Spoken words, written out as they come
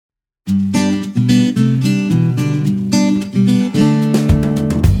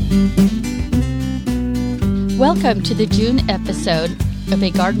Welcome to the June episode of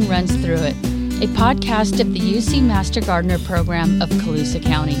A Garden Runs Through It, a podcast of the UC Master Gardener program of Colusa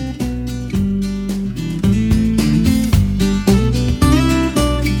County.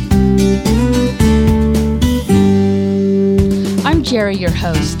 I'm Jerry, your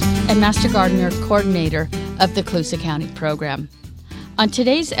host and Master Gardener Coordinator of the Colusa County program. On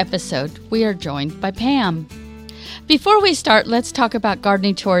today's episode, we are joined by Pam. Before we start, let's talk about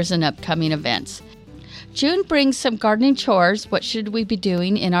gardening chores and upcoming events. June brings some gardening chores. What should we be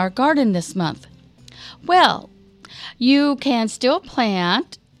doing in our garden this month? Well, you can still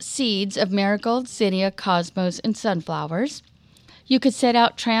plant seeds of marigold, zinnia, cosmos, and sunflowers. You could set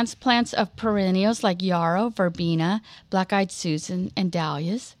out transplants of perennials like yarrow, verbena, black-eyed Susan, and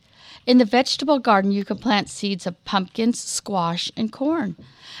dahlias. In the vegetable garden, you can plant seeds of pumpkins, squash, and corn.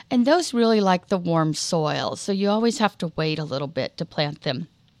 And those really like the warm soil, so you always have to wait a little bit to plant them.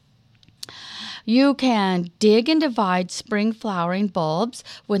 You can dig and divide spring flowering bulbs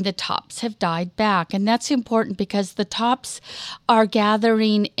when the tops have died back. And that's important because the tops are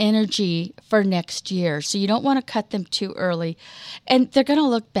gathering energy for next year. So you don't want to cut them too early. And they're going to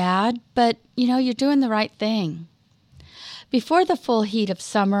look bad, but you're doing the right thing. Before the full heat of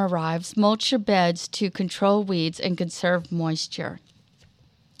summer arrives, mulch your beds to control weeds and conserve moisture.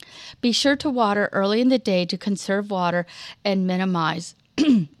 Be sure to water early in the day to conserve water and minimize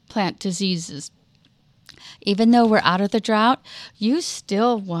plant diseases. Even though we're out of the drought, you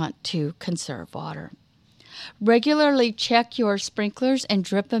still want to conserve water. Regularly check your sprinklers and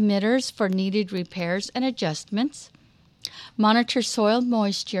drip emitters for needed repairs and adjustments. Monitor soil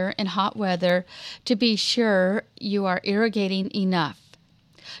moisture in hot weather to be sure you are irrigating enough.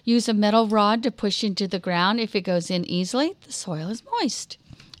 Use a metal rod to push into the ground. If it goes in easily, the soil is moist.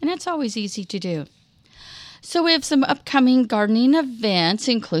 And it's always easy to do. So we have some upcoming gardening events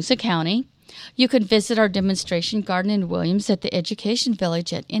in Colusa County. You can visit our demonstration garden in Williams at the Education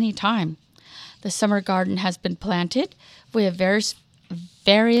Village at any time. The summer garden has been planted. We have various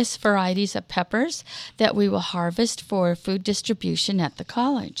varieties of peppers that we will harvest for food distribution at the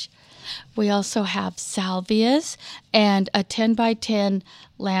college. We also have salvias and a 10 by 10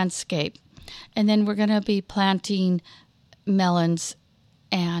 landscape. And then we're going to be planting melons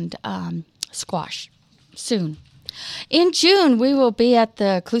and squash soon. In June, we will be at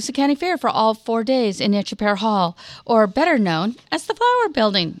the Colusa County Fair for all 4 days in Etchepear Hall, or better known as the Flower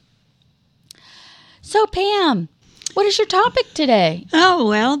Building. So, Pam, what is your topic today? Oh,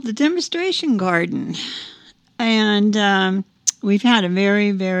 well, the demonstration garden. And we've had a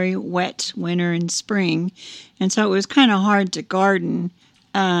very, very wet winter and spring, and so it was kind of hard to garden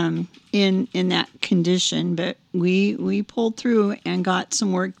in that condition, but we pulled through and got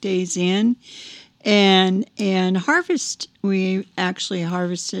some work days in. And harvest, we actually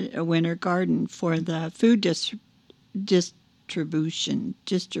harvested a winter garden for the food distribution.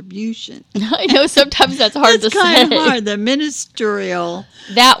 I know sometimes that's hard to say. It's kind of hard. The ministerial.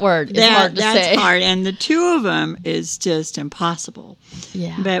 That word is hard to say. That's hard. And the two of them is just impossible.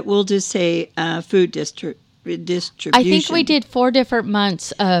 Yeah. But we'll just say food distribution. I think we did 4 different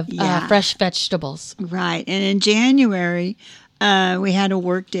months of fresh vegetables. Right. And in January, we had a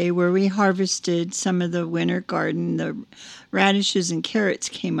work day where we harvested some of the winter garden. The radishes and carrots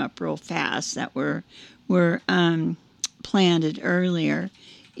came up real fast that were planted earlier.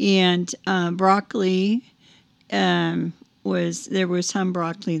 And broccoli, there was some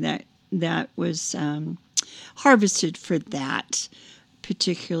broccoli that was harvested for that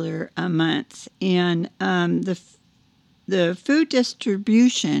particular month. And the food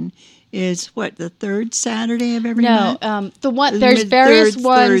distribution is what, the third Saturday of every month? No, there's various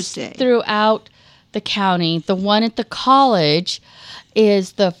ones Thursday throughout the county. The one at the college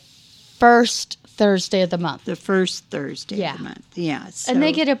is the first Thursday of the month. The first Thursday of the month, yeah. So, and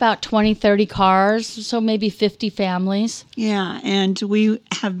they get about 20, 30 cars, so maybe 50 families. Yeah, and we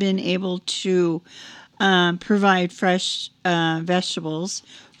have been able to provide fresh vegetables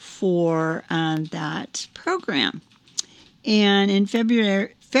for that program. And in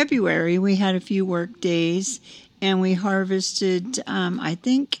February, we had a few work days, and we harvested, I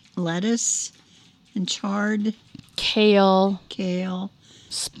think, lettuce and chard. Kale.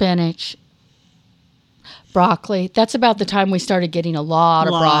 Spinach. Broccoli. That's about the time we started getting a lot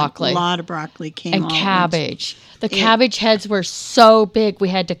of broccoli. A lot of broccoli came and cabbage. The cabbage heads were so big, we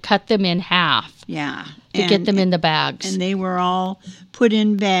had to cut them in half. Yeah. To get them in the bags. And they were all put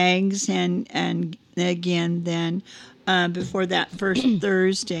in bags, and again, then before that first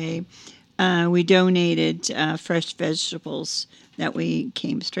Thursday, we donated fresh vegetables that we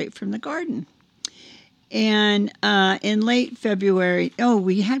came straight from the garden. And in late February,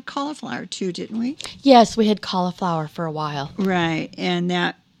 we had cauliflower too, didn't we? Yes, we had cauliflower for a while. Right, and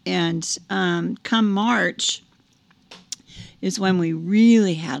come March is when we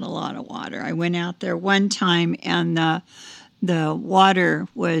really had a lot of water. I went out there one time, and the water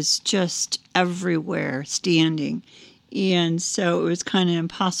was just everywhere, standing. And so it was kind of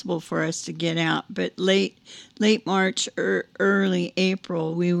impossible for us to get out. But late March or early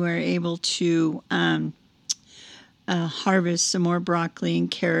April, we were able to harvest some more broccoli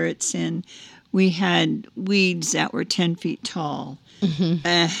and carrots, and we had weeds that were 10 feet tall. Mm-hmm.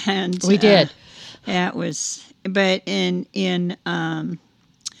 And we did. That was, but in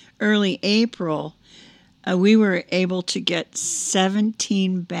early April, we were able to get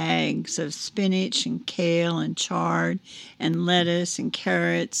 17 bags of spinach and kale and chard and lettuce and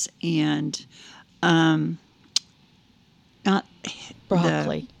carrots and not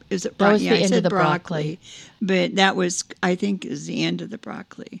broccoli. Is it broccoli? That was the end of the broccoli. But that was, I think, is the end of the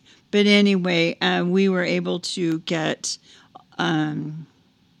broccoli. But anyway, we were able to get,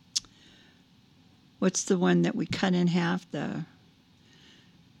 what's the one that we cut in half?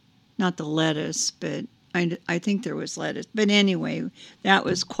 Not the lettuce, but I think there was lettuce. But anyway, that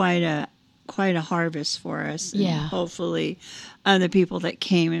was quite a harvest for us. And yeah. Hopefully, the people that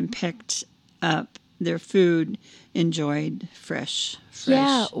came and picked up their food enjoyed fresh.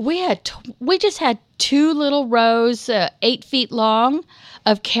 Yeah, we just had 2 little rows, 8 feet long,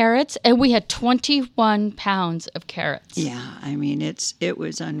 of carrots, and we had 21 pounds of carrots. Yeah, I mean it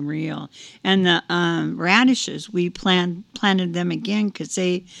was unreal. And the radishes, we planted them again because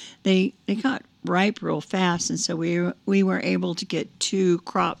they got ripe real fast, and so we were able to get 2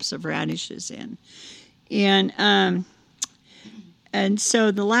 crops of radishes in. And so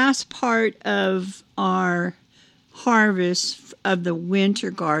the last part of our harvest of the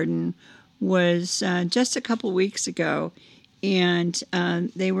winter garden was just a couple weeks ago, and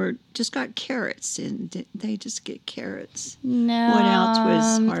they just got carrots, and they just get carrots. No. What else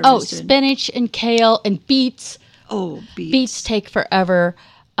was harvested? Oh, spinach and kale and beets. Oh, beets. Beets take forever.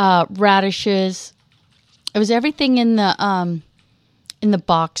 Radishes. It was everything in the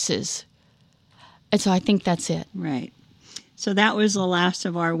boxes, and so I think that's it. Right. So that was the last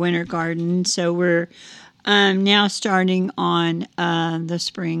of our winter garden. So we're now starting on the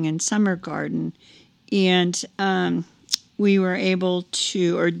spring and summer garden. And we were able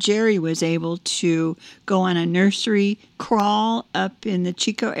to, or Jerry was able to go on a nursery crawl up in the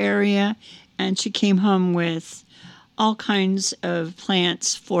Chico area. And she came home with all kinds of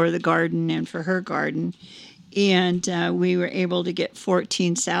plants for the garden and for her garden. And we were able to get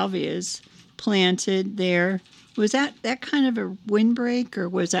 14 salvias planted there. Was that kind of a windbreak, or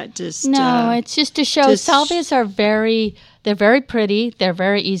was that just... No, it's just to show salvias are they're very pretty. They're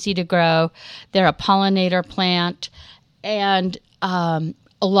very easy to grow. They're a pollinator plant, and a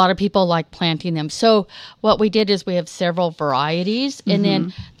lot of people like planting them. So what we did is we have several varieties, and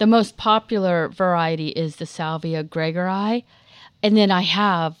then the most popular variety is the Salvia Gregori, and then I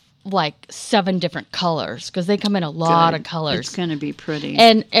have like 7 different colors because they come in a lot of colors. It's going to be pretty.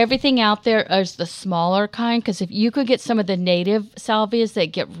 And everything out there is the smaller kind, because if you could get some of the native salvias, they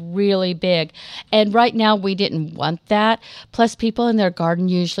get really big. And right now we didn't want that. Plus people in their garden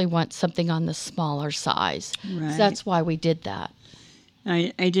usually want something on the smaller size. Right. So that's why we did that.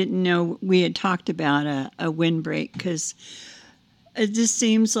 I didn't know we had talked about a windbreak, because it just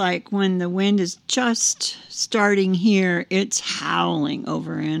seems like when the wind is just starting here, it's howling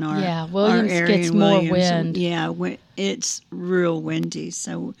over in our Williams our area. Gets more wind. Yeah, it's real windy.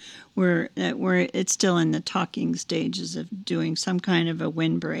 So it's still in the talking stages of doing some kind of a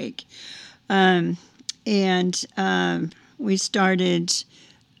windbreak, and we started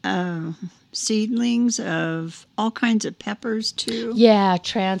seedlings of all kinds of peppers too. Yeah,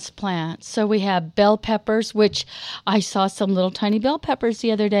 transplants. So we have bell peppers, which I saw some little tiny bell peppers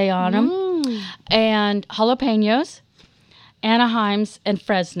the other day on them, and jalapenos, Anaheims, and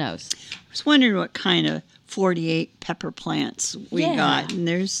Fresnos. I was wondering what kind of 48 pepper plants we got, and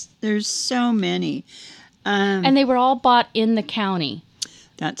there's so many. And they were all bought in the county.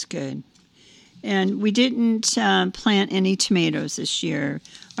 That's good. And we didn't plant any tomatoes this year.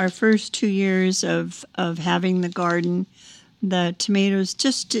 Our first 2 years of having the garden, the tomatoes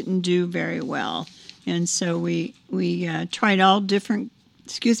just didn't do very well. And so we tried all different,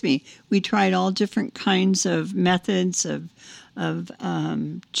 we tried all different kinds of methods of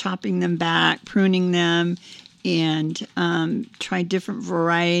chopping them back, pruning them, and tried different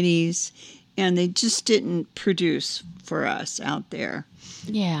varieties. And they just didn't produce for us out there.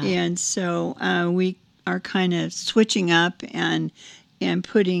 Yeah. And so we are kind of switching up and and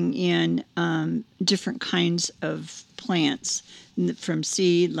putting in different kinds of plants from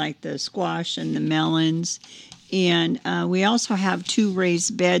seed, like the squash and the melons. And we also have 2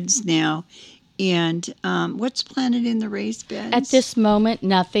 raised beds now. And what's planted in the raised beds? At this moment,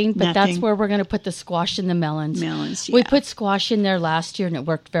 nothing, but that's where we're going to put the squash and the melons. Yeah. We put squash in there last year, and it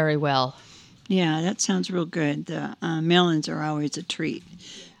worked very well. Yeah, that sounds real good. The melons are always a treat.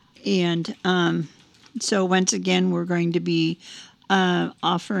 And so once again, we're going to be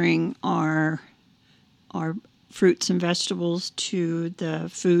offering our fruits and vegetables to the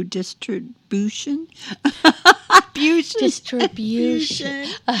food distribution. Distribution.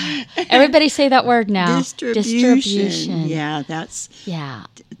 Everybody say that word now. Distribution. Yeah, it's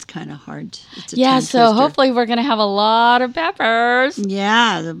kind of hard. It's a so hopefully we're going to have a lot of peppers.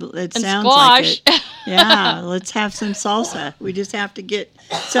 Yeah, it sounds squash. like it. Yeah, let's have some salsa. We just have to get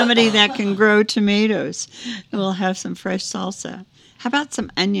somebody that can grow tomatoes. We'll have some fresh salsa. How about some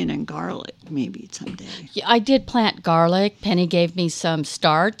onion and garlic maybe someday? Yeah, I did plant garlic. Penny gave me some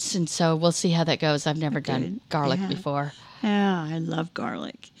starts, and so we'll see how that goes. I've never done garlic before. Yeah, I love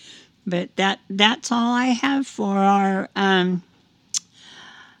garlic. But that's all I have for our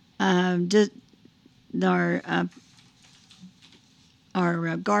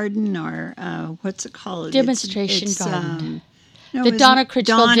garden, our what's it called? Demonstration garden. No, the Donna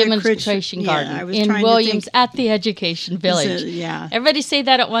Critchfield Demonstration Garden in Williams at the Education Village. Everybody say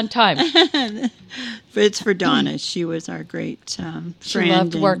that at one time. But it's for Donna. She was our great friend. She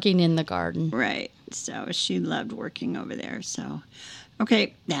loved working in the garden. Right. So she loved working over there. So,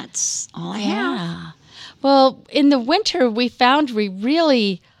 okay, that's all I have. Well, in the winter, we found we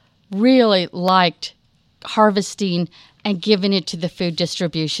really, really liked harvesting and giving it to the food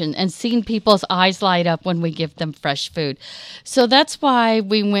distribution and seeing people's eyes light up when we give them fresh food. So that's why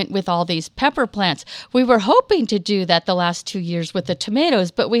we went with all these pepper plants. We were hoping to do that the last 2 years with the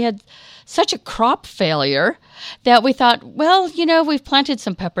tomatoes, but we had such a crop failure that we thought, well, we've planted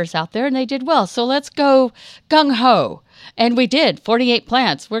some peppers out there and they did well. So let's go gung-ho. And we did, 48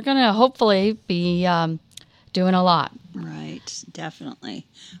 plants. We're going to hopefully be doing a lot. Right, definitely.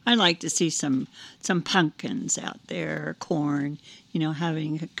 I'd like to see some pumpkins out there, corn,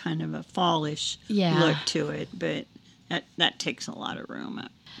 having a kind of a fallish look to it, but that takes a lot of room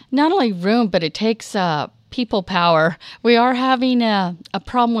up. Not only room, but it takes people power. We are having a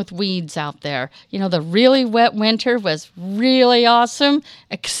problem with weeds out there. The really wet winter was really awesome,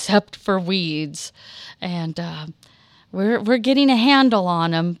 except for weeds. And we're getting a handle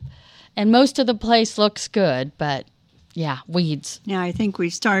on them. And most of the place looks good, but weeds. Yeah, I think we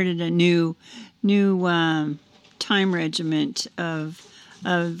started a new time regiment of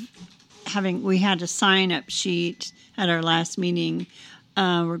having. We had a sign-up sheet at our last meeting.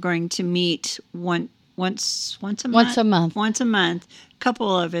 We're going to meet once a month. Once a month. A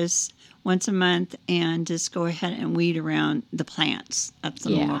couple of us once a month, and just go ahead and weed around the plants. That's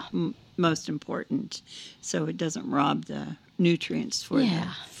the most important, so it doesn't rob the nutrients for the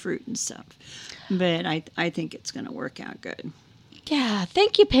fruit and stuff. But I think it's going to work out good. Yeah,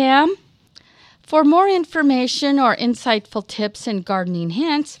 thank you, Pam. For more information or insightful tips and gardening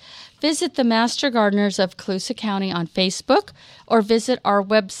hints, visit the Master Gardeners of Colusa County on Facebook or visit our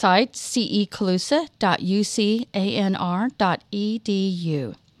website,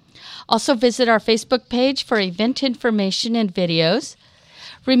 cecolusa.ucanr.edu. Also visit our Facebook page for event information and videos.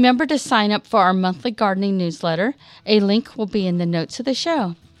 Remember to sign up for our monthly gardening newsletter. A link will be in the notes of the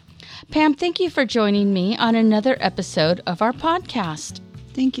show. Pam, thank you for joining me on another episode of our podcast.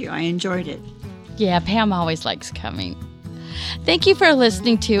 Thank you. I enjoyed it. Yeah, Pam always likes coming. Thank you for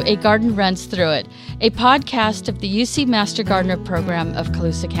listening to A Garden Runs Through It, a podcast of the UC Master Gardener Program of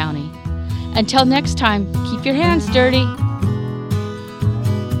Colusa County. Until next time, keep your hands dirty.